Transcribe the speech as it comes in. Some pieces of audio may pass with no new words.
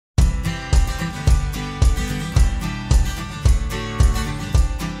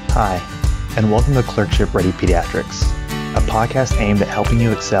Hi, and welcome to Clerkship Ready Pediatrics, a podcast aimed at helping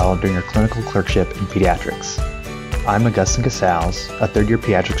you excel during your clinical clerkship in pediatrics. I'm Augustin Casals, a third-year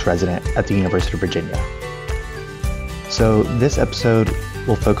pediatrics resident at the University of Virginia. So this episode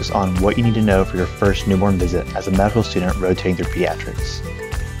will focus on what you need to know for your first newborn visit as a medical student rotating through pediatrics.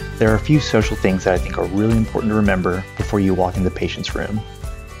 There are a few social things that I think are really important to remember before you walk into the patient's room.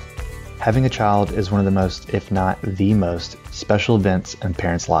 Having a child is one of the most, if not the most, special events in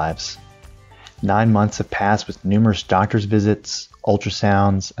parents' lives. 9 months have passed with numerous doctor's visits,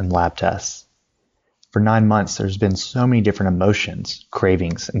 ultrasounds, and lab tests. For 9 months, there's been so many different emotions,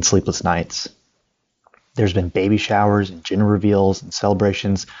 cravings, and sleepless nights. There's been baby showers and gender reveals and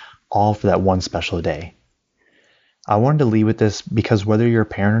celebrations, all for that one special day. I wanted to lead with this because whether you're a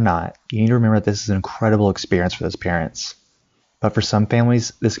parent or not, you need to remember that this is an incredible experience for those parents. But for some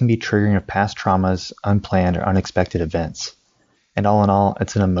families, this can be triggering of past traumas, unplanned or unexpected events. And all in all,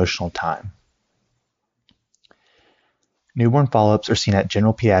 it's an emotional time. Newborn follow-ups are seen at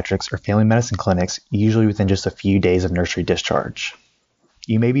general pediatrics or family medicine clinics, usually within just a few days of nursery discharge.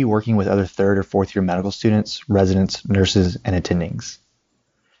 You may be working with other third or fourth year medical students, residents, nurses, and attendings.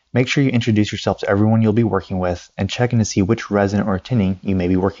 Make sure you introduce yourself to everyone you'll be working with and check in to see which resident or attending you may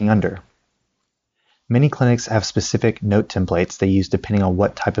be working under. Many clinics have specific note templates they use depending on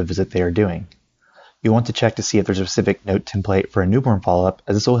what type of visit they are doing. You'll want to check to see if there's a specific note template for a newborn follow-up,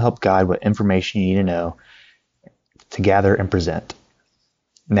 as this will help guide what information you need to know to gather and present.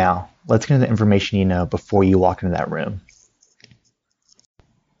 Now, let's get into the information you know before you walk into that room.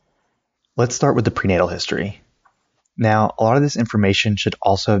 Let's start with the prenatal history. Now, a lot of this information should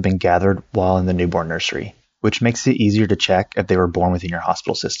also have been gathered while in the newborn nursery, which makes it easier to check if they were born within your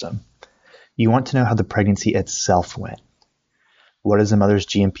hospital system. You want to know how the pregnancy itself went. What is the mother's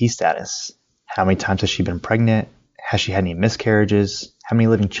GMP status? How many times has she been pregnant? Has she had any miscarriages? How many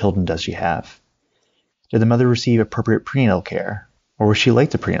living children does she have? Did the mother receive appropriate prenatal care? Or was she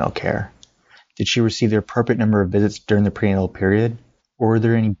late to prenatal care? Did she receive the appropriate number of visits during the prenatal period? Or were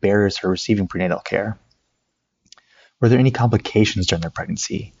there any barriers to her receiving prenatal care? Were there any complications during their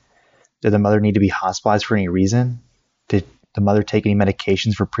pregnancy? Did the mother need to be hospitalized for any reason? Did the mother take any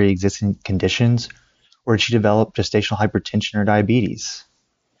medications for pre-existing conditions? Or did she develop gestational hypertension or diabetes?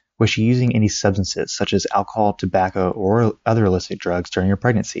 Was she using any substances such as alcohol, tobacco, or other illicit drugs during her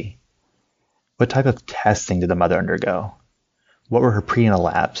pregnancy? What type of testing did the mother undergo? What were her prenatal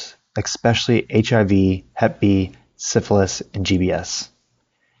labs, especially HIV, Hep B, syphilis, and GBS?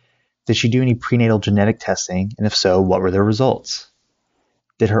 Did she do any prenatal genetic testing, and if so, what were their results?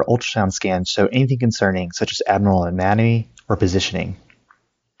 Did her ultrasound scan show anything concerning, such as abdominal anatomy or positioning?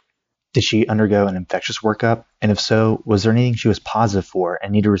 Did she undergo an infectious workup, and if so, was there anything she was positive for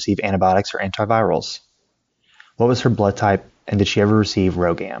and need to receive antibiotics or antivirals? What was her blood type, and did she ever receive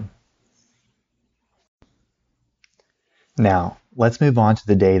RhoGAM? Now, let's move on to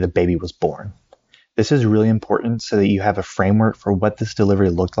the day the baby was born. This is really important so that you have a framework for what this delivery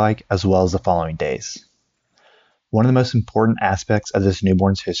looked like as well as the following days. One of the most important aspects of this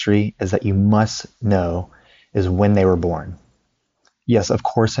newborn's history is that you must know is when they were born. Yes, of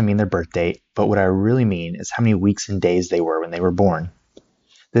course I mean their birth date, but what I really mean is how many weeks and days they were when they were born.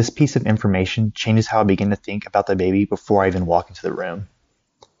 This piece of information changes how I begin to think about the baby before I even walk into the room.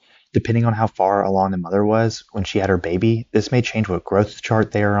 Depending on how far along the mother was when she had her baby, this may change what growth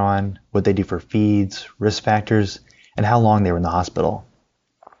chart they are on, what they do for feeds, risk factors, and how long they were in the hospital.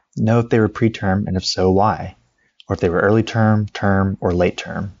 Know if they were preterm and if so, why, or if they were early term, term, or late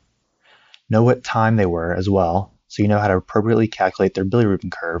term. Know what time they were as well, so you know how to appropriately calculate their bilirubin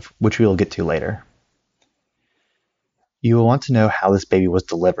curve, which we will get to later. You will want to know how this baby was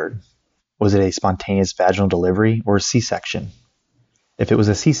delivered. Was it a spontaneous vaginal delivery or a C-section? If it was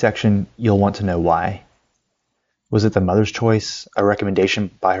a C-section, you'll want to know why. Was it the mother's choice, a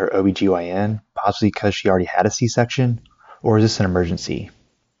recommendation by her OBGYN, possibly because she already had a C-section, or is this an emergency?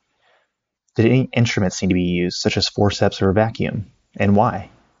 Did any instruments need to be used, such as forceps or a vacuum, and why?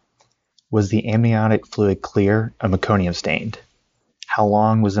 Was the amniotic fluid clear or meconium stained? How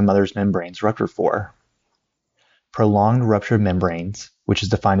long was the mother's membranes ruptured for? Prolonged rupture of membranes, which is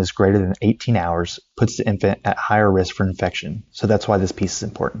defined as greater than 18 hours, puts the infant at higher risk for infection, so that's why this piece is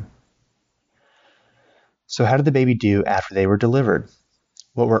important. So how did the baby do after they were delivered?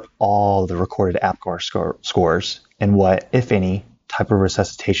 What were all the recorded APGAR scores, and what, if any, type of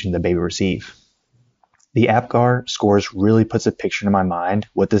resuscitation did the baby receive? The APGAR scores really puts a picture in my mind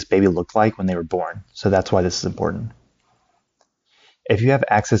what this baby looked like when they were born, so that's why this is important. If you have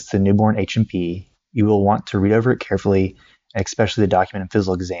access to the newborn H&P, you will want to read over it carefully, especially the document and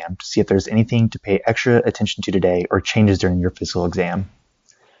physical exam, to see if there's anything to pay extra attention to today or changes during your physical exam.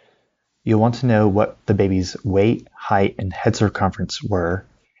 You'll want to know what the baby's weight, height, and head circumference were,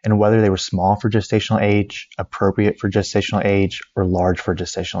 and whether they were small for gestational age, appropriate for gestational age, or large for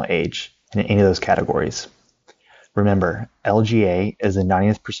gestational age, in any of those categories. Remember, LGA is the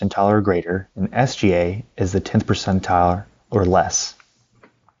 90th percentile or greater, and SGA is the 10th percentile or less.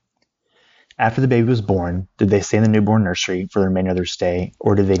 After the baby was born, did they stay in the newborn nursery for the remainder of their stay,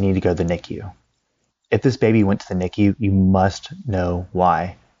 or did they need to go to the NICU? If this baby went to the NICU, you must know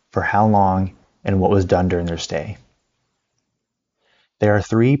why, for how long, and what was done during their stay. There are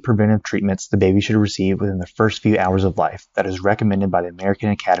 3 preventive treatments the baby should receive within the first few hours of life that is recommended by the American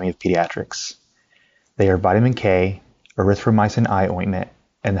Academy of Pediatrics. They are vitamin K, erythromycin eye ointment,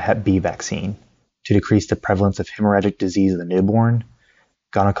 and the Hep B vaccine to decrease the prevalence of hemorrhagic disease of the newborn,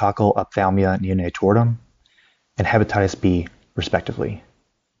 gonococcal ophthalmia neonatorum, and hepatitis B, respectively.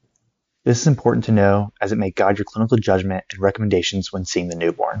 This is important to know as it may guide your clinical judgment and recommendations when seeing the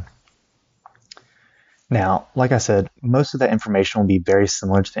newborn. Now, like I said, most of that information will be very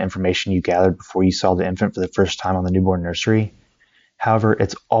similar to the information you gathered before you saw the infant for the first time on the newborn nursery. However,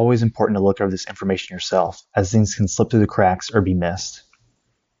 it's always important to look over this information yourself, as things can slip through the cracks or be missed.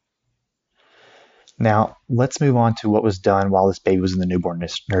 Now, let's move on to what was done while this baby was in the newborn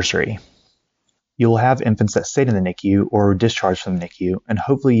nursery. You will have infants that stayed in the NICU or were discharged from the NICU, and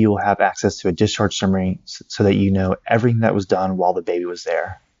hopefully you will have access to a discharge summary so that you know everything that was done while the baby was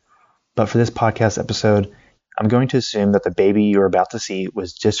there. But for this podcast episode, I'm going to assume that the baby you're about to see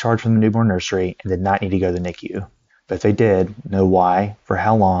was discharged from the newborn nursery and did not need to go to the NICU. But if they did, know why, for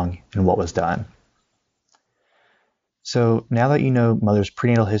how long, and what was done. So now that you know mother's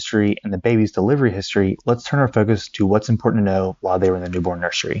prenatal history and the baby's delivery history, let's turn our focus to what's important to know while they were in the newborn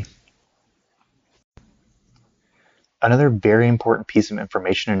nursery. Another very important piece of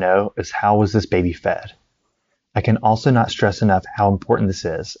information to know is how was this baby fed? I can also not stress enough how important this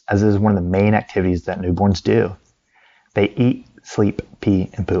is, as it is one of the main activities that newborns do. They eat, sleep, pee,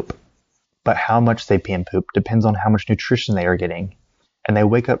 and poop. But how much they pee and poop depends on how much nutrition they are getting, and they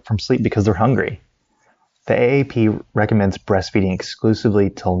wake up from sleep because they're hungry. The AAP recommends breastfeeding exclusively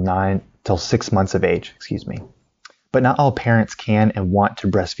till 6 months of age, But not all parents can and want to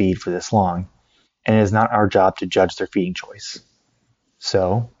breastfeed for this long, and it is not our job to judge their feeding choice.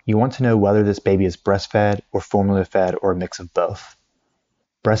 So, you want to know whether this baby is breastfed or formula fed or a mix of both.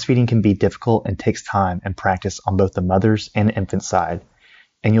 Breastfeeding can be difficult and takes time and practice on both the mother's and infant side,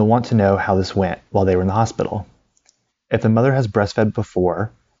 and you'll want to know how this went while they were in the hospital. If the mother has breastfed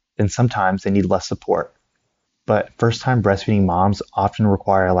before, then sometimes they need less support. But first-time breastfeeding moms often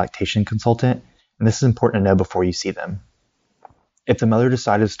require a lactation consultant, and this is important to know before you see them. If the mother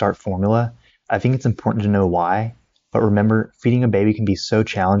decided to start formula, I think it's important to know why, but remember, feeding a baby can be so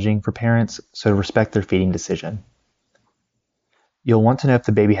challenging for parents, so respect their feeding decision. You'll want to know if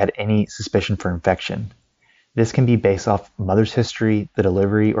the baby had any suspicion for infection. This can be based off mother's history, the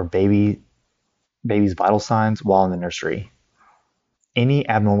delivery, or baby's vital signs while in the nursery. Any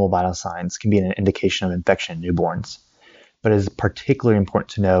abnormal vital signs can be an indication of infection in newborns, but it is particularly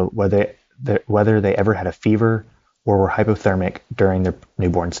important to know whether they ever had a fever or were hypothermic during their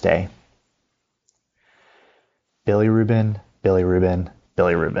newborn stay. Bilirubin.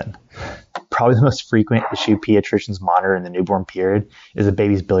 Probably the most frequent issue pediatricians monitor in the newborn period is a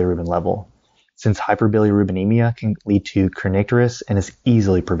baby's bilirubin level, since hyperbilirubinemia can lead to kernicterus and is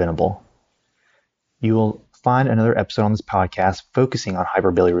easily preventable. You will find another episode on this podcast focusing on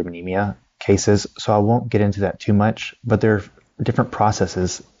hyperbilirubinemia cases, so I won't get into that too much, but there are different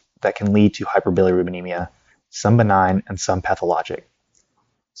processes that can lead to hyperbilirubinemia, some benign and some pathologic.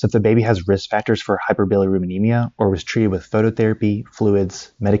 So if the baby has risk factors for hyperbilirubinemia or was treated with phototherapy,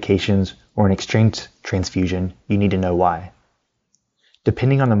 fluids, medications, or an exchange transfusion, you need to know why.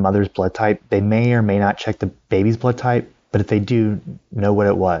 Depending on the mother's blood type, they may or may not check the baby's blood type, but if they do, know what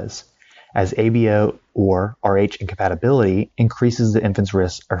it was, as ABO or Rh incompatibility increases the infant's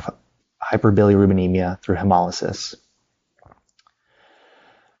risk of hyperbilirubinemia through hemolysis.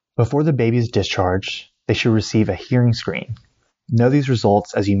 Before the baby is discharged, they should receive a hearing screen. Know these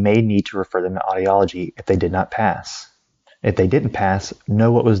results as you may need to refer them to audiology if they did not pass. If they didn't pass,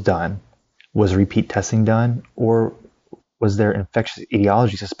 know what was done. Was repeat testing done, or was there infectious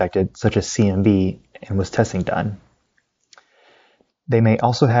etiology suspected, such as CMV, and was testing done? They may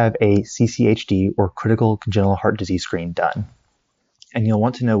also have a CCHD or critical congenital heart disease screen done. And you'll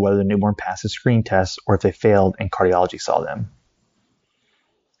want to know whether the newborn passed a screening test or if they failed and cardiology saw them.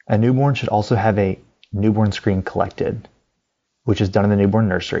 A newborn should also have a newborn screen collected, which is done in the newborn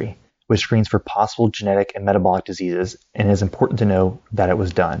nursery, which screens for possible genetic and metabolic diseases, and it is important to know that it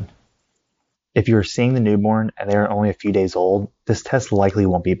was done. If you are seeing the newborn and they are only a few days old, this test likely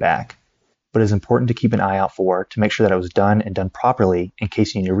won't be back, but it's important to keep an eye out for to make sure that it was done and done properly in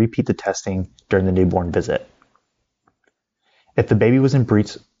case you need to repeat the testing during the newborn visit. If the baby was in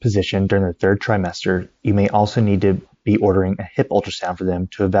breech position during the third trimester, you may also need to be ordering a hip ultrasound for them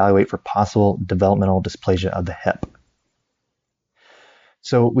to evaluate for possible developmental dysplasia of the hip.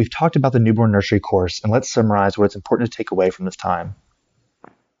 So we've talked about the newborn nursery course, and let's summarize what it's important to take away from this time.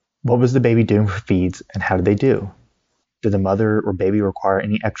 What was the baby doing for feeds, and how did they do? Did the mother or baby require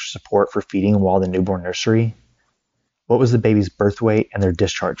any extra support for feeding while in the newborn nursery? What was the baby's birth weight and their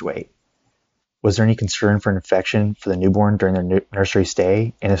discharge weight? Was there any concern for infection for the newborn during their nursery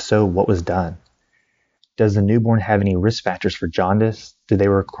stay? And if so, what was done? Does the newborn have any risk factors for jaundice? Did they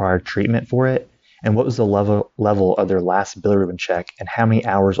require treatment for it? And what was the level of their last bilirubin check? And how many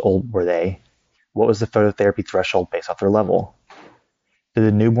hours old were they? What was the phototherapy threshold based off their level? Did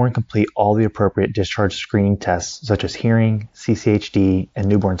the newborn complete all the appropriate discharge screening tests such as hearing, CCHD, and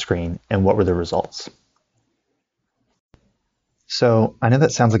newborn screen? And what were the results? So I know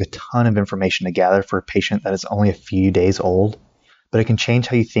that sounds like a ton of information to gather for a patient that is only a few days old, but it can change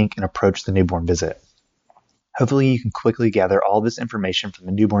how you think and approach the newborn visit. Hopefully you can quickly gather all this information from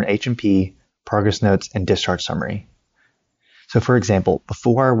the newborn H&P, progress notes, and discharge summary. So for example,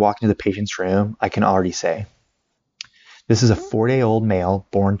 before I walk into the patient's room, I can already say, this is a 4-day-old male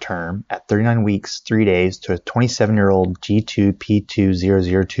born term at 39 weeks, 3 days to a 27-year-old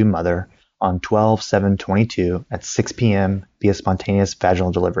G2P2002 mother on 12/7/22 at 6 p.m. via spontaneous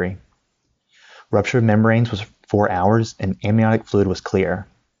vaginal delivery. Rupture of membranes was 4 hours and amniotic fluid was clear.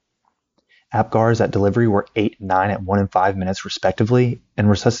 APGARs at delivery were 8 and 9 at 1 and 5 minutes respectively, and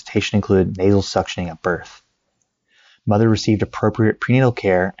resuscitation included nasal suctioning at birth. Mother received appropriate prenatal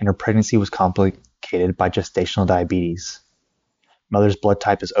care and her pregnancy was complicated by gestational diabetes. Mother's blood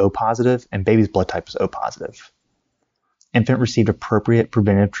type is O positive and baby's blood type is O positive. Infant received appropriate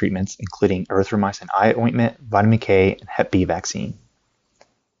preventative treatments, including erythromycin eye ointment, vitamin K, and Hep B vaccine.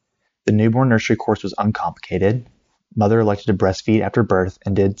 The newborn nursery course was uncomplicated. Mother elected to breastfeed after birth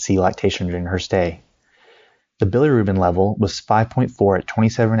and did see lactation during her stay. The bilirubin level was 5.4 at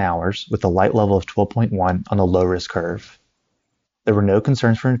 27 hours with a light level of 12.1 on the low-risk curve. There were no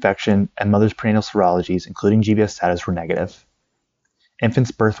concerns for infection, and mother's prenatal serologies, including GBS status, were negative.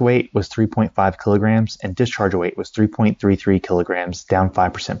 Infant's birth weight was 3.5 kilograms and discharge weight was 3.33 kilograms, down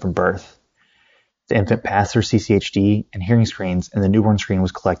 5% from birth. The infant passed their CCHD and hearing screens, and the newborn screen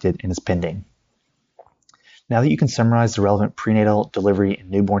was collected and is pending. Now that you can summarize the relevant prenatal, delivery, and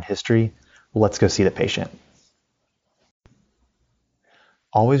newborn history, let's go see the patient.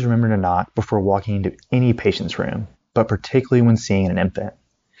 Always remember to knock before walking into any patient's room, but particularly when seeing an infant.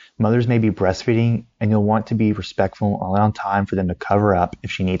 Mothers may be breastfeeding, and you'll want to be respectful and allow time for them to cover up if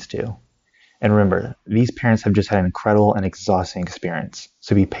she needs to. And remember, these parents have just had an incredible and exhausting experience,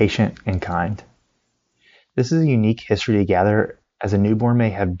 so be patient and kind. This is a unique history to gather, as a newborn may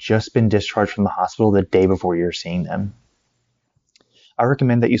have just been discharged from the hospital the day before you're seeing them. I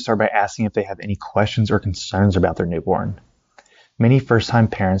recommend that you start by asking if they have any questions or concerns about their newborn. Many first-time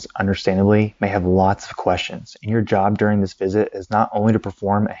parents, understandably, may have lots of questions, and your job during this visit is not only to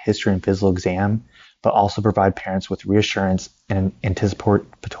perform a history and physical exam, but also provide parents with reassurance and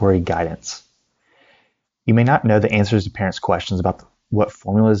anticipatory guidance. You may not know the answers to parents' questions about what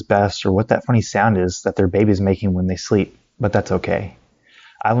formula is best or what that funny sound is that their baby is making when they sleep, but that's okay.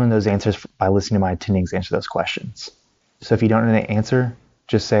 I learned those answers by listening to my attendings answer those questions. So if you don't know the answer,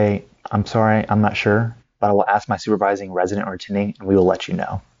 just say, I'm sorry, I'm not sure, but I will ask my supervising resident or attending and we will let you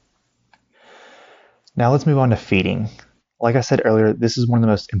know. Now let's move on to feeding. Like I said earlier, this is one of the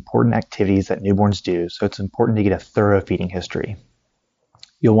most important activities that newborns do, so it's important to get a thorough feeding history.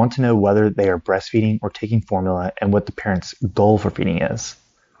 You'll want to know whether they are breastfeeding or taking formula and what the parent's goal for feeding is.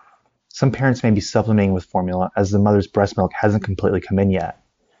 Some parents may be supplementing with formula as the mother's breast milk hasn't completely come in yet.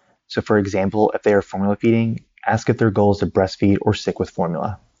 So for example, if they are formula feeding, ask if their goal is to breastfeed or stick with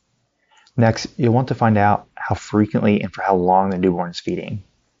formula. Next, you'll want to find out how frequently and for how long the newborn is feeding.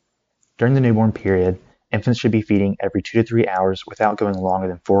 During the newborn period, infants should be feeding every 2 to 3 hours without going longer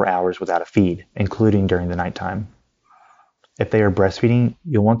than 4 hours without a feed, including during the nighttime. If they are breastfeeding,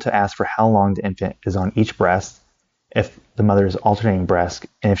 you'll want to ask for how long the infant is on each breast, if the mother is alternating breast,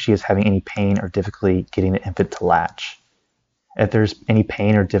 and if she is having any pain or difficulty getting the infant to latch. If there's any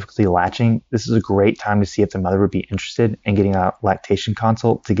pain or difficulty latching, this is a great time to see if the mother would be interested in getting a lactation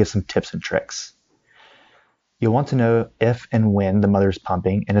consult to get some tips and tricks. You'll want to know if and when the mother is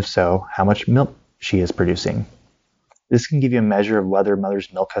pumping, and if so, how much milk she is producing. This can give you a measure of whether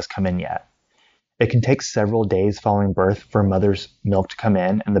mother's milk has come in yet. It can take several days following birth for a mother's milk to come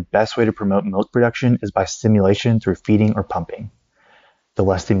in, and the best way to promote milk production is by stimulation through feeding or pumping. The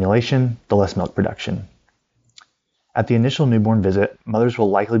less stimulation, the less milk production. At the initial newborn visit, mothers will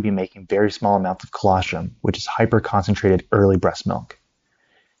likely be making very small amounts of colostrum, which is hyper-concentrated early breast milk.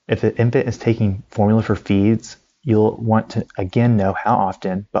 If the infant is taking formula for feeds, you'll want to again know how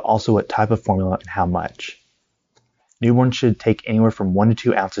often, but also what type of formula and how much. Newborns should take anywhere from 1 to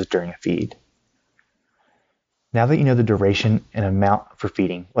 2 ounces during a feed. Now that you know the duration and amount for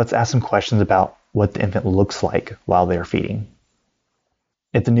feeding, let's ask some questions about what the infant looks like while they are feeding.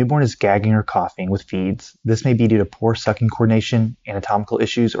 If the newborn is gagging or coughing with feeds, this may be due to poor sucking coordination, anatomical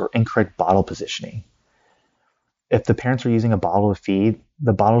issues, or incorrect bottle positioning. If the parents are using a bottle to feed,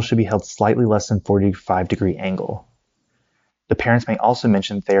 the bottle should be held slightly less than 45-degree angle. The parents may also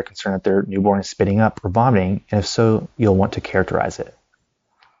mention that they are concerned that their newborn is spitting up or vomiting, and if so, you'll want to characterize it.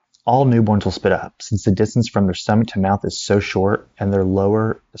 All newborns will spit up, since the distance from their stomach to mouth is so short and their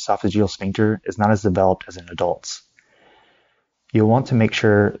lower esophageal sphincter is not as developed as in adults. You'll want to make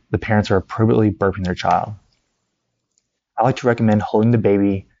sure the parents are appropriately burping their child. I like to recommend holding the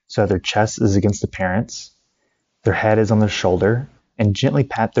baby so that their chest is against the parents, their head is on their shoulder, and gently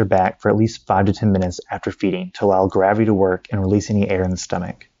pat their back for at least 5 to 10 minutes after feeding to allow gravity to work and release any air in the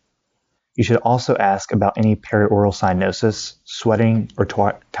stomach. You should also ask about any perioral cyanosis, sweating, or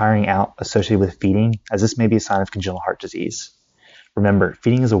tiring out associated with feeding, as this may be a sign of congenital heart disease. Remember,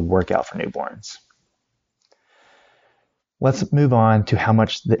 feeding is a workout for newborns. Let's move on to how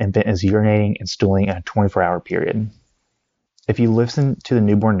much the infant is urinating and stooling in a 24-hour period. If you listen to the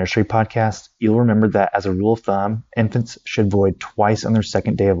Newborn Nursery podcast, you'll remember that as a rule of thumb, infants should void twice on their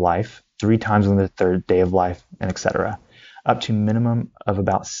second day of life, 3 times on their third day of life, and etc., up to a minimum of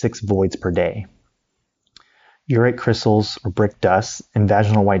about 6 voids per day. Urate crystals or brick dust and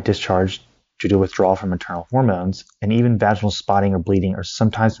vaginal white discharge due to withdrawal from maternal hormones, and even vaginal spotting or bleeding are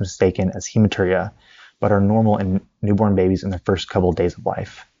sometimes mistaken as hematuria, but are normal in newborn babies in their first couple of days of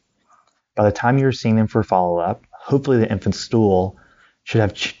life. By the time you're seeing them for follow-up, hopefully the infant's stool should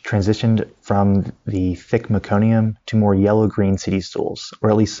have transitioned from the thick meconium to more yellow-green CD stools, or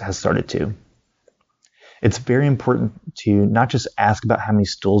at least has started to. It's very important to not just ask about how many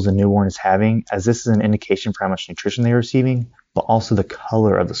stools the newborn is having, as this is an indication for how much nutrition they are receiving, but also the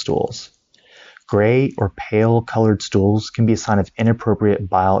color of the stools. Gray or pale colored stools can be a sign of inappropriate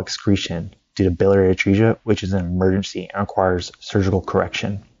bile excretion due to biliary atresia, which is an emergency and requires surgical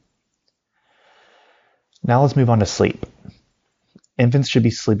correction. Now let's move on to sleep. Infants should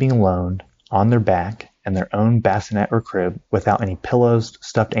be sleeping alone, on their back, in their own bassinet or crib without any pillows,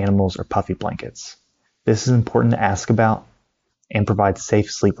 stuffed animals, or puffy blankets. This is important to ask about and provide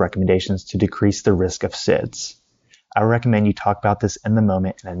safe sleep recommendations to decrease the risk of SIDS. I recommend you talk about this in the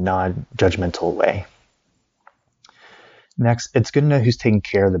moment in a non-judgmental way. Next, it's good to know who's taking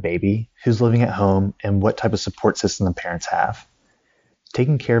care of the baby, who's living at home, and what type of support system the parents have.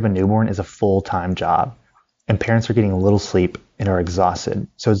 Taking care of a newborn is a full-time job, and parents are getting little sleep and are exhausted,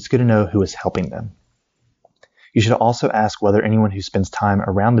 so it's good to know who is helping them. You should also ask whether anyone who spends time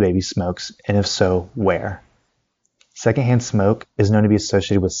around the baby smokes, and if so, where. Secondhand smoke is known to be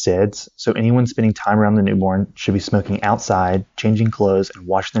associated with SIDS, so anyone spending time around the newborn should be smoking outside, changing clothes, and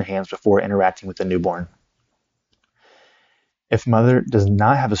washing their hands before interacting with the newborn. If mother does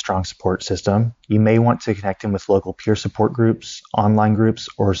not have a strong support system, you may want to connect them with local peer support groups, online groups,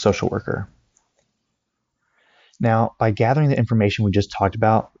 or a social worker. Now, by gathering the information we just talked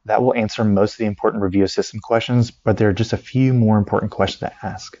about, that will answer most of the important review system questions, but there are just a few more important questions to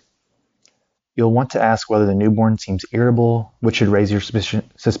ask. You'll want to ask whether the newborn seems irritable, which should raise your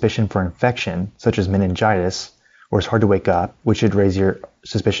suspicion for infection, such as meningitis, or is hard to wake up, which should raise your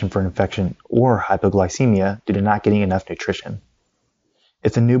suspicion for infection or hypoglycemia due to not getting enough nutrition.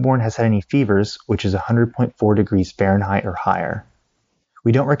 If the newborn has had any fevers, which is 100.4 degrees Fahrenheit or higher.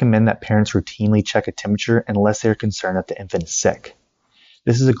 We don't recommend that parents routinely check a temperature unless they're concerned that the infant is sick.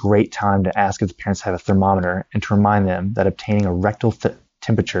 This is a great time to ask if the parents have a thermometer and to remind them that obtaining a rectal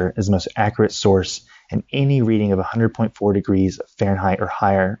temperature is the most accurate source, and any reading of 100.4 degrees Fahrenheit or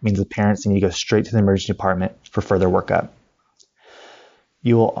higher means the parents need to go straight to the emergency department for further workup.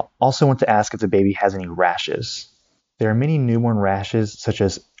 You will also want to ask if the baby has any rashes. There are many newborn rashes such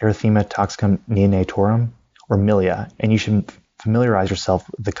as erythema toxicum neonatorum or milia, and you should familiarize yourself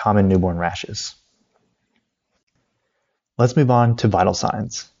with the common newborn rashes. Let's move on to vital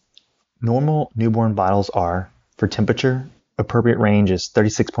signs. Normal newborn vitals are, for temperature, appropriate range is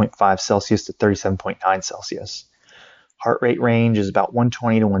 36.5 Celsius to 37.9 Celsius. Heart rate range is about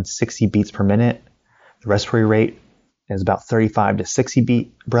 120 to 160 beats per minute. The respiratory rate is about 35 to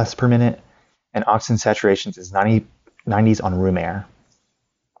 60 breaths per minute. And oxygen saturations is 90s on room air.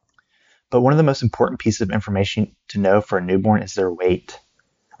 But one of the most important pieces of information to know for a newborn is their weight.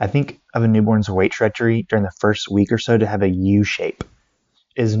 I think of a newborn's weight trajectory during the first week or so to have a U shape.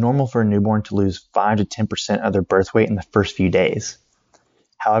 It is normal for a newborn to lose 5 to 10% of their birth weight in the first few days.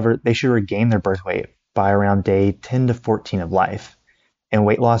 However, they should regain their birth weight by around day 10 to 14 of life, and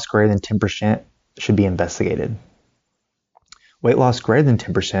weight loss greater than 10% should be investigated. Weight loss greater than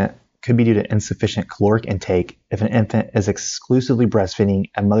 10% could be due to insufficient caloric intake if an infant is exclusively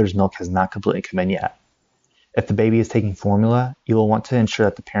breastfeeding and mother's milk has not completely come in yet. If the baby is taking formula, you will want to ensure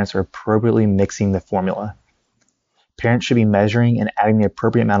that the parents are appropriately mixing the formula. Parents should be measuring and adding the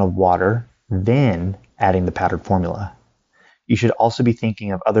appropriate amount of water, then adding the powdered formula. You should also be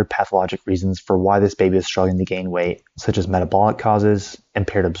thinking of other pathologic reasons for why this baby is struggling to gain weight, such as metabolic causes,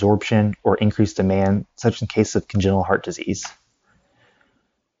 impaired absorption, or increased demand, such in cases of congenital heart disease.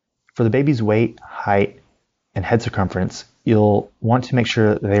 For the baby's weight, height, and head circumference, you'll want to make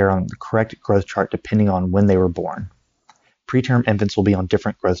sure that they are on the correct growth chart depending on when they were born. Preterm infants will be on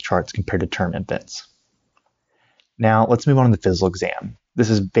different growth charts compared to term infants. Now, let's move on to the physical exam. This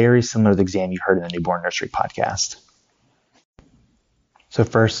is very similar to the exam you heard in the newborn nursery podcast. So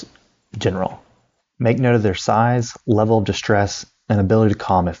first, general. Make note of their size, level of distress, and ability to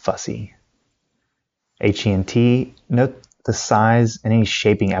calm if fussy. HENT, note the size and any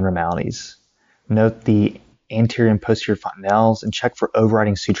shaping abnormalities. Note the anterior and posterior fontanelles and check for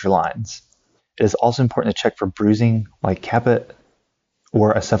overriding suture lines. It is also important to check for bruising like caput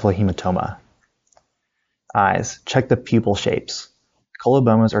or acephalohematoma. Eyes, check the pupil shapes.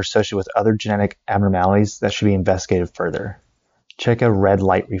 Colobomas are associated with other genetic abnormalities that should be investigated further. Check a red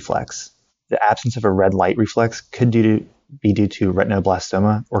light reflex. The absence of a red light reflex could be due to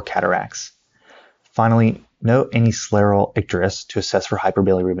retinoblastoma or cataracts. Finally, note any scleral icterus to assess for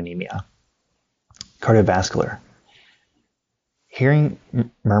hyperbilirubinemia. Cardiovascular. Hearing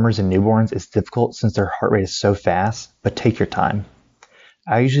murmurs in newborns is difficult since their heart rate is so fast, but take your time.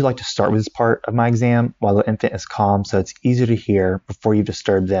 I usually like to start with this part of my exam while the infant is calm so it's easier to hear before you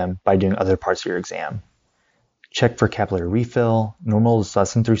disturb them by doing other parts of your exam. Check for capillary refill. Normal is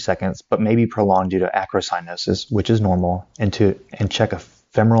less than 3 seconds, but may be prolonged due to acrocyanosis, which is normal, and check a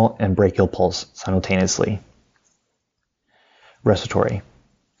femoral and brachial pulse simultaneously. Respiratory.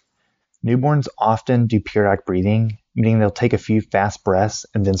 Newborns often do periodic breathing, meaning they'll take a few fast breaths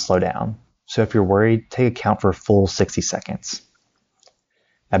and then slow down. So if you're worried, take a count for a full 60 seconds.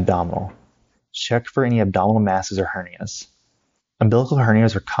 Abdominal. Check for any abdominal masses or hernias. Umbilical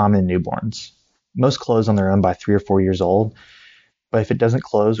hernias are common in newborns. Most close on their own by 3 or 4 years old, but if it doesn't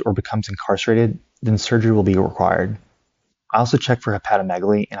close or becomes incarcerated, then surgery will be required. I also check for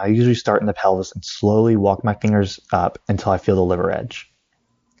hepatomegaly, and I usually start in the pelvis and slowly walk my fingers up until I feel the liver edge.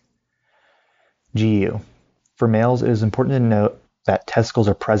 GU. For males, it is important to note that testicles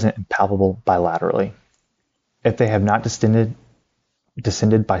are present and palpable bilaterally. If they have not descended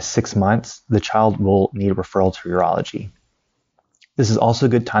by 6 months, the child will need a referral to urology. This is also a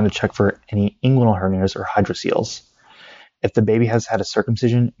good time to check for any inguinal hernias or hydroceles. If the baby has had a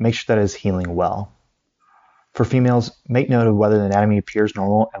circumcision, make sure that it is healing well. For females, make note of whether the anatomy appears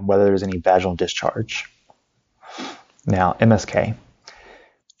normal and whether there is any vaginal discharge. Now, MSK.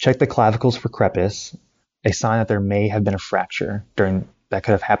 Check the clavicles for crepitus, a sign that there may have been a fracture that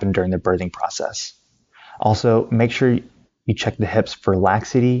could have happened during the birthing process. Also, make sure you check the hips for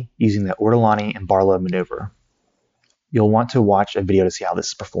laxity using the Ortolani and Barlow maneuver. You'll want to watch a video to see how this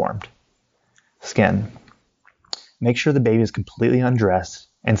is performed. Skin. Make sure the baby is completely undressed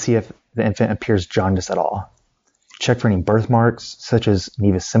and see if the infant appears jaundiced at all. Check for any birthmarks, such as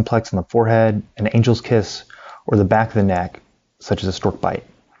nevus simplex on the forehead, an angel's kiss, or the back of the neck, such as a stork bite.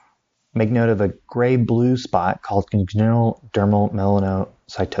 Make note of a gray-blue spot called congenital dermal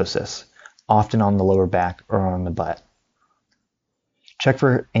melanocytosis, often on the lower back or on the butt. Check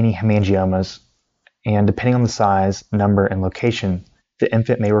for any hemangiomas, and depending on the size, number, and location, the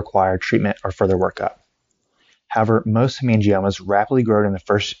infant may require treatment or further workup. However, most hemangiomas rapidly grow in the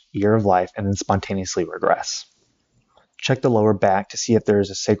first year of life and then spontaneously regress. Check the lower back to see if there is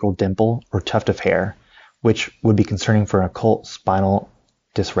a sacral dimple or tuft of hair, which would be concerning for an occult spinal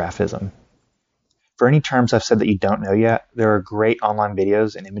dysraphism. For any terms I've said that you don't know yet, there are great online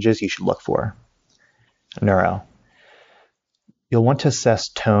videos and images you should look for. Neuro. You'll want to assess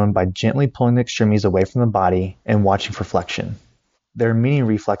tone by gently pulling the extremities away from the body and watching for flexion. There are many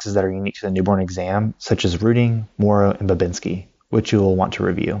reflexes that are unique to the newborn exam, such as Ruding, Morrow, and Babinski, which you will want to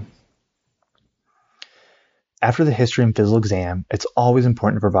review. After the history and physical exam, it's always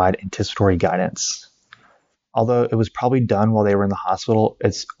important to provide anticipatory guidance. Although it was probably done while they were in the hospital,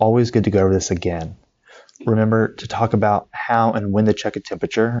 it's always good to go over this again. Remember to talk about how and when to check a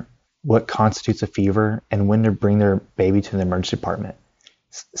temperature, what constitutes a fever, and when to bring their baby to the emergency department.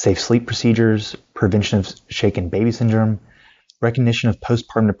 safe sleep procedures, prevention of shaken baby syndrome, recognition of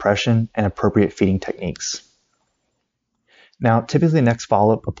postpartum depression, and appropriate feeding techniques. Now, typically the next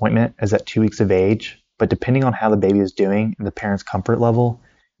follow-up appointment is at 2 weeks of age, but depending on how the baby is doing and the parent's comfort level,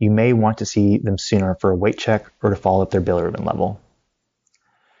 you may want to see them sooner for a weight check or to follow up their bilirubin level.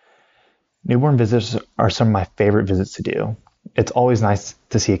 Newborn visits are some of my favorite visits to do. It's always nice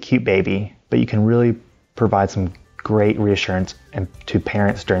to see a cute baby, but you can really provide some great reassurance to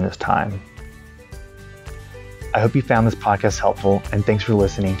parents during this time. I hope you found this podcast helpful, and thanks for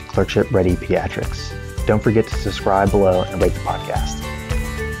listening to Clerkship Ready Pediatrics. Don't forget to subscribe below and rate the podcast.